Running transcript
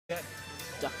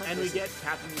Duck Hunt And we get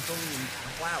Captain Euphonium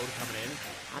Cloud coming in.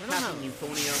 I don't know Captain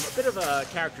Euphonium, a bit of a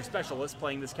character specialist,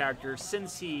 playing this character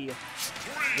since he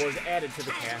was added to the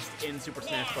cast in Super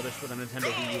Smash Bros. For the Nintendo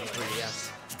Wii U and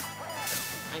 3DS.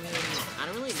 I mean, I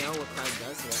don't really know what Cloud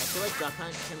does here. I feel like Duck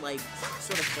Hunt can, like,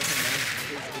 sort of circumvent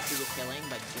his issue with killing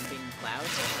by jumping Cloud,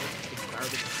 so it's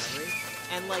garbage recovery.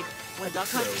 And, like, when Duck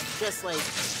Hunt just, like,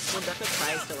 when Duck Hunt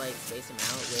tries to, like, space him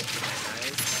out with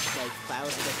stars, like,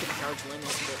 Cloud gets to charge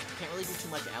limit, but can't really do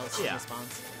too much else in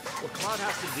response. What Cloud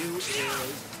has to do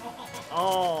is...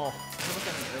 Oh! Almost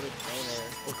got an early kill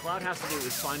there. What Cloud has to do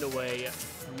is find a way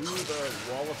through the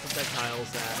wall of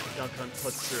projectiles that Duck Hunt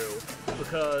puts through,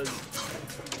 because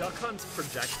Duck Hunt's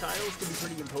projectiles can be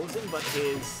pretty imposing, but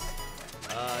his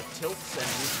tilts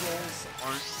and neutrals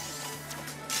aren't...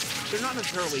 They're not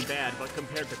necessarily bad, but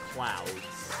compared to Cloud's,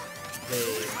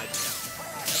 they might be.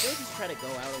 I feel like you should try to go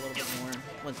out a little bit more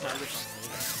when Cloud gets on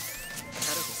stage.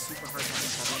 Cloud is a super hard time to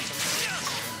cover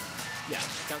sometimes. Yeah.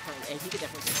 Duck Hunt, and he could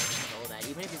definitely control that.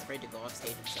 Even if he's afraid to go off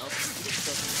stage himself, he can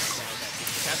still control that.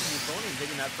 Captain Euphonium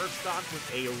taking that first stock with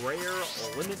a rare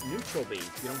limit neutral beat.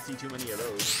 You don't see too many of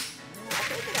those. I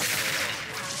feel like they got better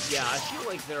though. Yeah, I feel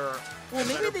like they're a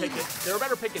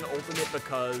better pick in Ultimate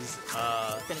because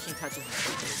finishing touches and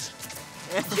switches.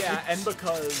 yeah, and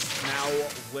because now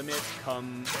Limit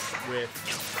comes with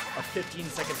a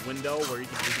 15-second window where you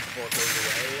can use it before it goes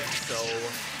away. So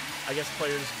I guess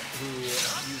players who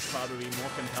use Cloud would be more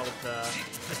compelled to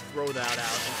throw that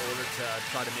out in order to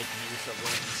try to make use of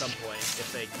Limit at some point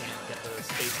if they can't get the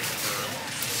spacing for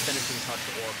finishing touch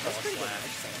or cross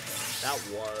slash.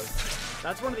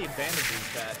 That's one of the advantages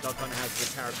that Duck Hunt has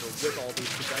with the character with all these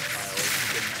projectiles.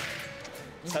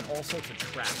 You can set all sorts of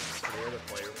traps for the other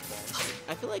players to fall into.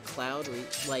 I feel like Cloud,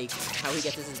 like, how he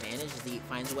gets his advantage is he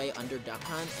finds a way under Duck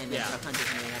Hunt, and then Duck Hunt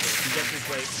doesn't really have it. He gets his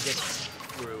way, he gets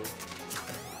through.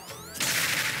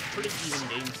 Pretty even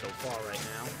game so far right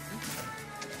now.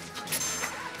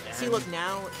 See, look,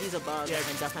 now he's above,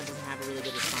 and Duck Hunt doesn't have a really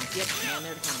good response. He has Can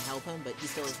there to kind of help him, but he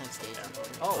still doesn't have stage control.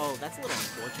 Oh, that's a little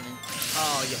unfortunate.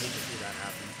 Oh, yeah, he can see that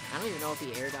happen. I don't even know if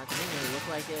he air dodged. It didn't really look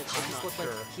like it. It just looked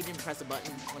like he didn't press a button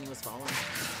when he was falling.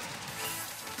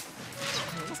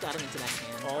 He almost got him into that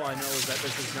can. All I know is that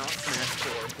this is not Smash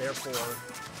 4, therefore,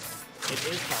 it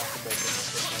is possible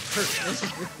for this.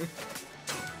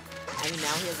 I mean,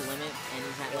 now he has a limit, and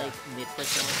he's at, like,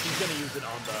 mid-percent. He's gonna use it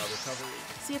on the recovery.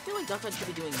 See, I feel like Duck Hunt should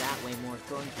be doing that way more,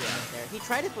 throwing cans there. He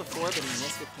tried it before, but he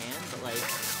missed with Can, but, like,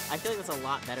 I feel like that's a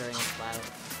lot better against Cloud.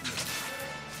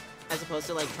 As opposed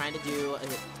to, like, trying to do,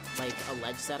 like, a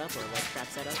ledge setup or a ledge trap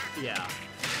setup. Yeah.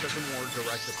 That's a more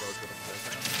direct approach with a full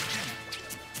setup.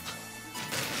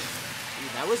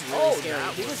 Dude, that was really scary.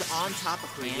 He was on top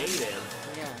of Can. Creative.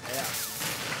 Yeah.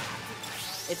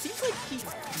 It seems like he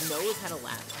knows how to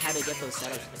get those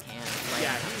setups with the Can. Right?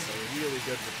 Yeah, he's really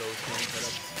good with those Can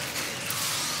setups.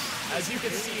 As you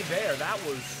can see there, that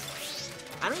was...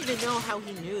 I don't even know how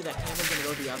he knew that Can was going to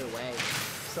go the other way.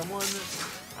 Someone...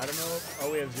 I don't know.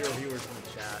 Oh, we have 0 viewers in the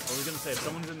chat. I was going to say, if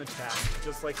someone's in the chat,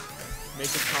 just, like,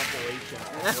 make a compilation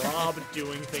of Rob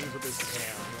doing things with his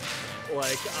Can.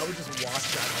 Like, I would just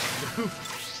watch that on loop.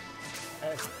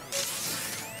 Hey.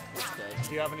 That's good.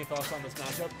 Do you have any thoughts on this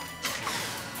matchup?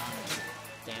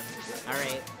 Damn.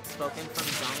 Alright, spoken from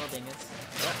Donald Dingus.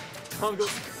 Yeah. Our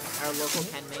local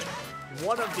Ken mate.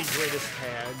 One of the greatest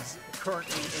tags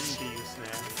currently in BU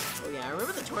Smash. Oh yeah, I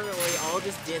remember the tournament where we all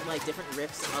just did like different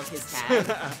riffs of his tag.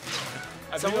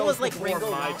 Someone was like Ringo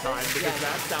my time because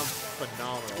that sounds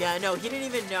phenomenal. Yeah, no, he didn't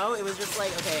even know. It was just like,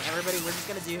 okay, everybody, we're just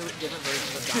gonna do different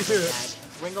versions of Donald's tag.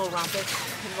 Ringo Rompus,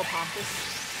 Pingo Pompous,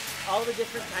 all the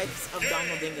different types of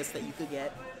Donald Dingus that you could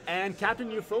get. And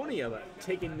Captain Euphonium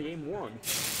taking the game 1. I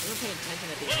wasn't paying attention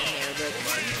at the end there,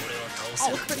 but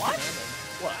oh, what?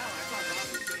 What?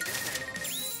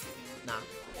 Nah.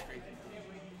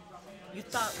 You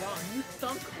thought wrong. You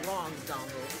thunk wrong,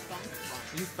 Dongle.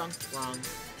 You thunked wrong.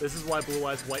 This is why Blue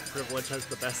Eyes White Privilege has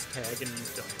the best tag, and you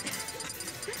don't.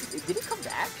 Did he come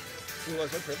back? Blue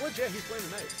Eyes White Privilege? Yeah, he's playing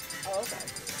tonight. Oh, okay.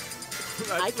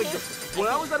 When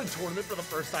I was at a tournament for the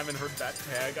first time and heard that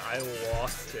tag, I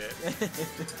lost it. I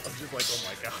was just like, oh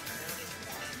my god.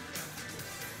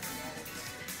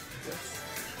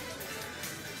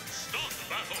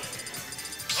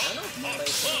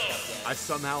 I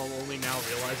somehow am only now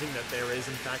realizing that there is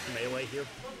in fact Melee here.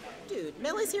 Dude,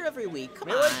 Melee's here every week. Come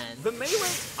on. The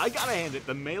Melee, I gotta hand it,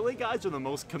 the Melee guys are the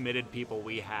most committed people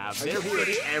we have. They're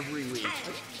here every week.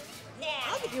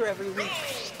 I'll be here every week,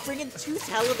 bringing 2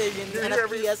 televisions and a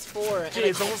PS4. Gee,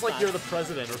 it's almost like you're the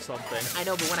president or something. I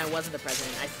know, but when I wasn't the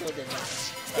president, I still did that.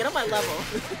 Get on my level.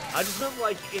 I just meant,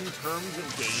 like, in terms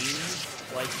of games,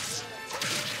 like...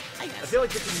 I guess. I feel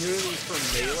like the community for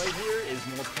Melee here is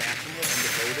more passionate and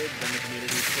devoted than the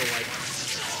community for, like...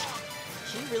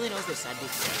 She really knows their side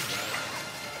beats really well.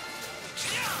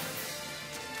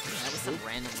 That was some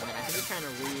random limit. I think he's trying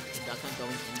to read Duck Hunt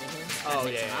going into him. Oh,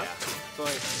 yeah.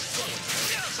 But...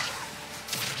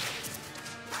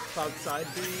 Cloud side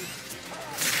B.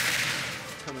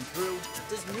 Coming through.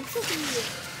 Does neutral B,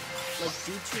 like,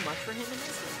 do too much for him in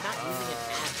this? He's not using it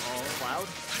at all. Cloud?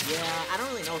 Yeah, I don't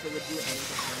really know if it would do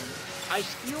anything for him. I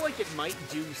feel like it might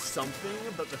do something,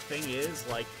 but the thing is,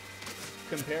 like,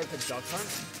 compared to Duck Hunt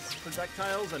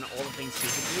projectiles and all the things he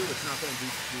can do, it's not going to do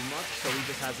too much, so he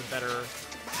just has a better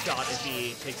shot if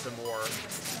he takes a more,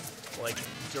 like,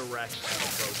 direct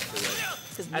approach to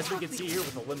it. As we can see here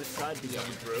with the limit side be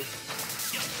coming through.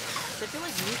 I feel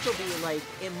like neutral B, like,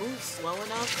 it moves slow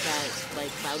enough that, like,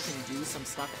 Cloud can do some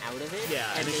stuff out of it. Yeah,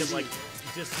 and it can, like,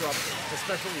 disrupt,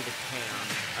 especially the cam.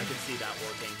 I can see that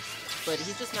working. But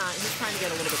he's just not, he's trying to get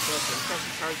a little bit closer. He tries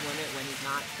to charge limit when he's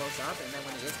not close up, and then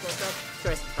when he is close up, he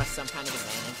tries to press some kind of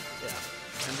advantage.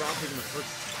 Yeah. And Robb taking the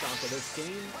first stock of this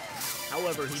game.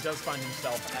 However, he does find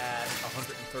himself at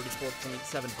 134.7%.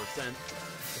 0.7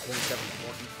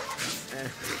 important. And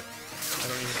I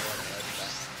don't even know what to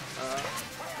say.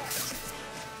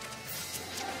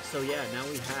 So yeah, now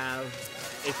we have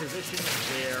a position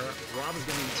where Robb is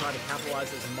going to try to capitalize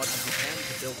as much as he can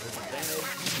to build his advantage.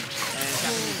 And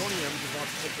Captain Euphonium just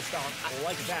wants to take the stock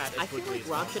like that. I feel like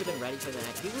Robb should have been ready for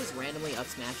that. He was randomly up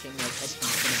smashing like a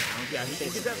decent amount. Yeah, you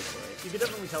could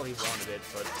definitely tell he wanted it,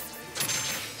 but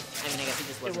I mean, I guess he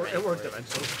just wasn't ready. It worked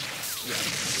eventually. Yeah.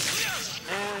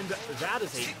 And that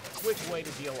is a quick way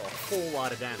to deal a whole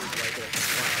lot of damage right there from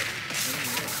Cloud.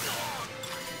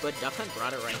 But Duck Hunt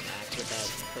brought it right back with that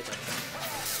quick up.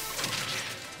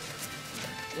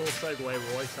 Little segue,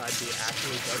 Roy side B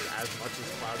actually does as much as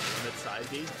Cloud's limit side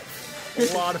B.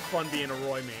 A lot of fun being a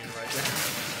Roy main right there.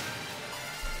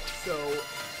 So,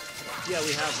 yeah,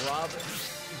 we have Robb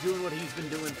doing what he's been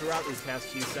doing throughout these past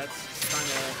few sets, trying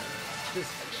to just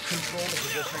control the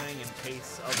positioning and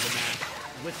pace of the match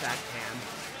with that can.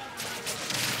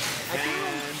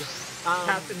 And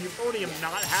Captain Euphonium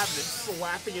not having it,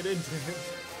 slapping it into him.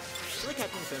 I feel like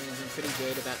Captain Euphonium has been pretty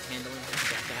good about handling his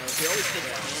projectiles. He always takes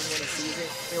a hand when he sees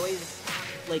it. He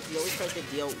always tries to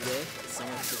deal with some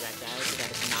of his projectiles so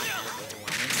that it's not as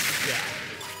overwhelming. Yeah.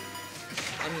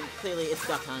 I mean, clearly it's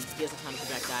Duck Hunt. He has a ton of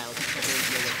projectiles. He can't really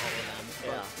deal with all of them.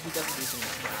 But he doesn't do so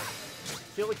much job.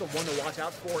 I feel like the one to watch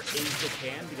out for is the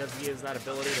can, because he has that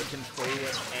ability to control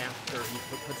it after he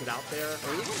puts it out there.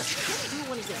 Or even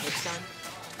when he's in hit stun.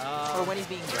 Or when he's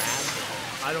being grabbed.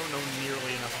 I don't know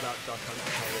nearly enough about Duck Hunt to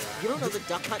tell you that. You don't know the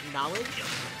Duck Hunt knowledge?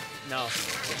 No.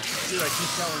 Dude, I keep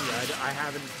telling you, I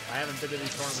haven't been to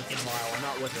these tournaments in a while. I'm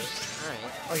not with it. Alright.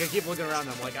 Like, I keep looking around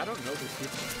and I'm like, I don't know these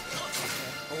people.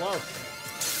 Hello.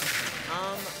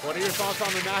 What are your thoughts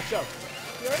on the matchup?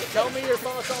 Tell me your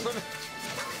thoughts on the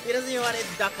matchup. He doesn't even want it.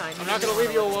 It's Duck Hunt. I'm not going to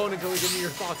leave you alone until you give me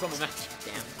your thoughts on the matchup.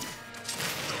 Damn.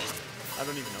 I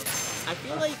don't even know this. I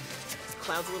feel like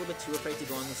Cloud's a little bit too afraid to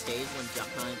go on the stage when Duck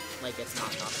Hunt, like, gets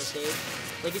knocked off the stage.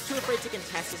 Like, he's too afraid to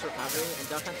contest his recovery, and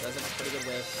Duck Hunt does have a pretty good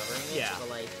way of covering it. Yeah. But,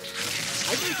 like,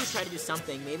 I think he should try to do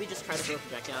something. Maybe just try to throw a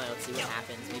projectile out, see what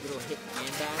happens. Maybe it'll hit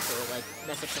hand back, or, like,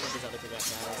 mess up some of his other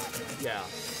projectiles. Yeah.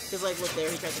 Because, like, look, there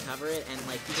he tried to cover it, and,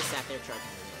 like, he just sat there charging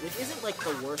it. Which isn't, like,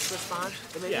 the worst response,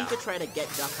 but maybe you could try to get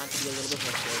Duck Hunt to be a little bit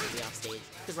more scared to be off stage.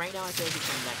 Because right now I feel like he's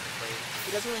coming back for free.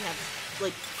 He doesn't really have,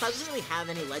 like, Cloud doesn't really have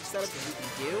any ledge setups that he can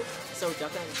do, so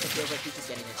Duck Hunt feels like he's just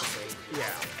getting it for free.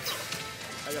 Yeah.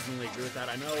 I definitely agree with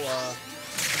that. I know,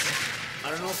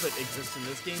 I don't know if it exists in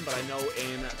this game, but I know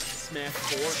in Smash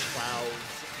 4,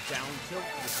 Cloud's down tilt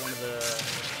is one of the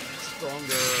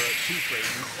stronger tooth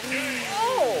ratings.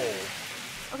 Oh!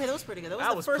 Okay, that was pretty good.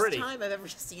 That was the first time I've ever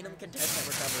seen him contest that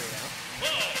recovery now.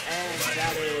 And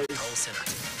that is...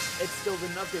 It's still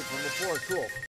been an update from before. Cool.